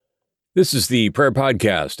This is the prayer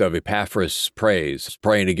podcast of Epaphras Prays,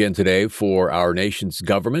 praying again today for our nation's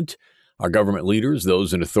government, our government leaders,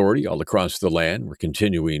 those in authority all across the land. We're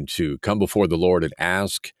continuing to come before the Lord and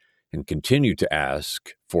ask and continue to ask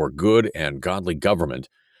for good and godly government.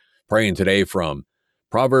 Praying today from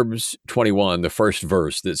Proverbs 21, the first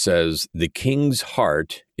verse that says, "The king's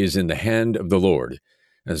heart is in the hand of the Lord,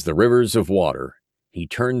 as the rivers of water. He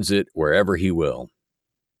turns it wherever he will."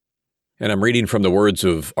 And I'm reading from the words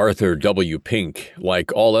of Arthur W. Pink.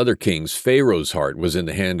 Like all other kings, Pharaoh's heart was in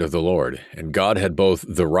the hand of the Lord, and God had both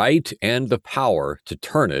the right and the power to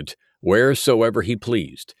turn it wheresoever he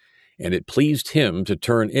pleased, and it pleased him to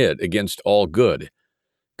turn it against all good.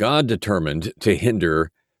 God determined to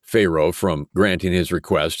hinder Pharaoh from granting his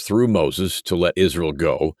request through Moses to let Israel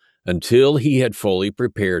go until he had fully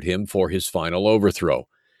prepared him for his final overthrow.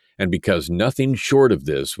 And because nothing short of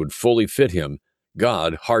this would fully fit him,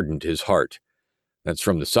 God hardened his heart. That's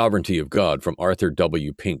from The Sovereignty of God from Arthur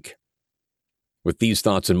W. Pink. With these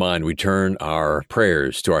thoughts in mind, we turn our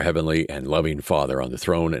prayers to our heavenly and loving Father on the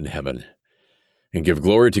throne in heaven and give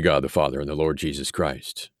glory to God the Father and the Lord Jesus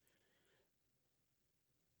Christ.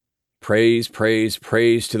 Praise, praise,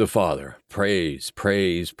 praise to the Father. Praise,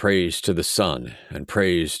 praise, praise to the Son, and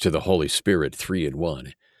praise to the Holy Spirit, three in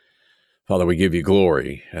one. Father, we give you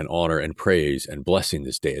glory and honor and praise and blessing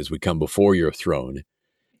this day as we come before your throne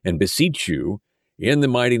and beseech you in the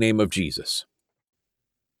mighty name of Jesus.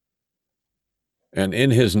 And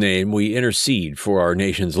in his name, we intercede for our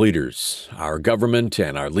nation's leaders. Our government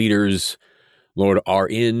and our leaders, Lord, are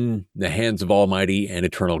in the hands of Almighty and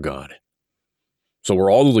eternal God. So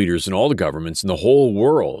we're all the leaders in all the governments in the whole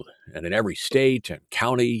world and in every state and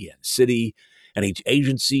county and city and each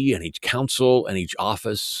agency and each council and each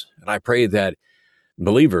office. And I pray that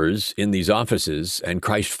believers in these offices and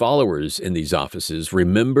Christ followers in these offices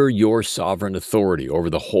remember your sovereign authority over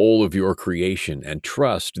the whole of your creation and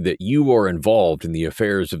trust that you are involved in the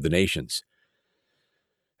affairs of the nations.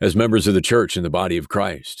 As members of the church in the body of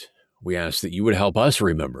Christ, we ask that you would help us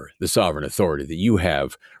remember the sovereign authority that you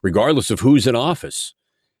have, regardless of who's in office,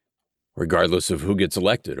 regardless of who gets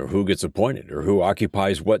elected or who gets appointed or who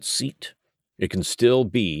occupies what seat. It can still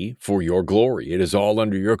be for your glory. It is all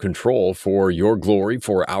under your control for your glory,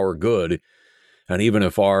 for our good. And even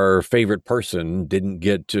if our favorite person didn't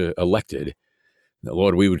get elected,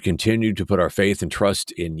 Lord, we would continue to put our faith and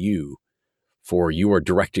trust in you, for you are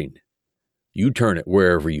directing. You turn it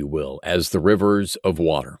wherever you will, as the rivers of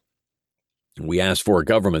water. We ask for a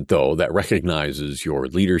government, though, that recognizes your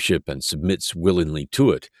leadership and submits willingly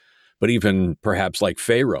to it. But even perhaps like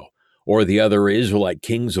Pharaoh, or the other Israelite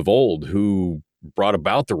kings of old who brought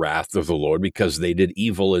about the wrath of the Lord because they did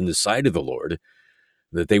evil in the sight of the Lord,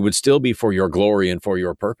 that they would still be for your glory and for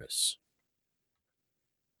your purpose.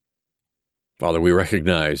 Father, we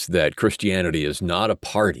recognize that Christianity is not a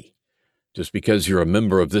party. Just because you're a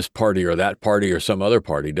member of this party or that party or some other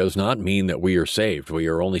party does not mean that we are saved. We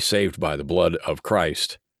are only saved by the blood of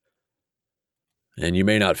Christ. And you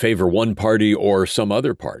may not favor one party or some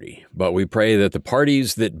other party, but we pray that the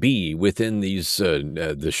parties that be within these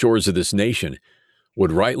the shores of this nation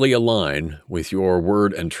would rightly align with your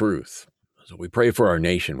word and truth. So we pray for our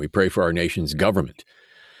nation. We pray for our nation's government.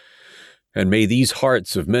 And may these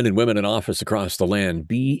hearts of men and women in office across the land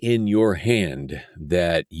be in your hand,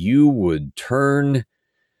 that you would turn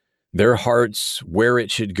their hearts where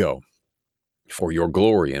it should go for your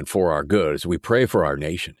glory and for our good. As we pray for our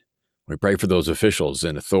nation. We pray for those officials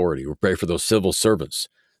in authority. We pray for those civil servants,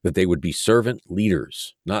 that they would be servant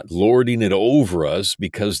leaders, not lording it over us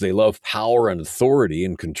because they love power and authority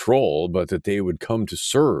and control, but that they would come to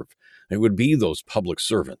serve. They would be those public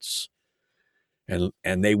servants.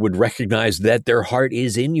 And they would recognize that their heart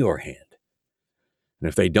is in your hand. And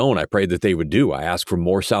if they don't, I pray that they would do. I ask for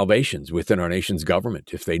more salvations within our nation's government.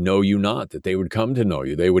 If they know you not, that they would come to know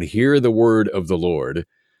you. They would hear the word of the Lord,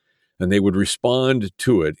 and they would respond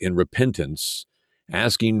to it in repentance,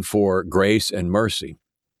 asking for grace and mercy,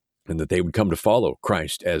 and that they would come to follow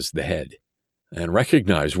Christ as the head and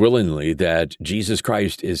recognize willingly that Jesus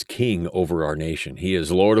Christ is King over our nation. He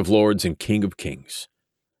is Lord of lords and King of kings.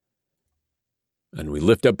 And we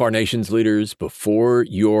lift up our nation's leaders before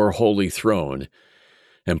your holy throne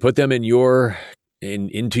and put them into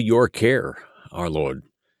your care, our Lord.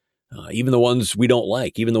 Even the ones we don't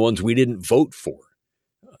like, even the ones we didn't vote for.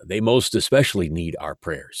 They most especially need our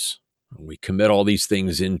prayers. We commit all these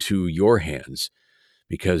things into your hands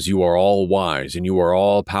because you are all wise and you are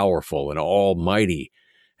all powerful and almighty,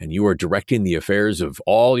 and you are directing the affairs of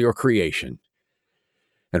all your creation.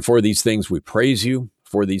 And for these things we praise you,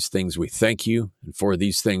 for these things we thank you, and for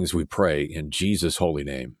these things we pray in Jesus' holy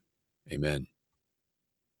name. Amen.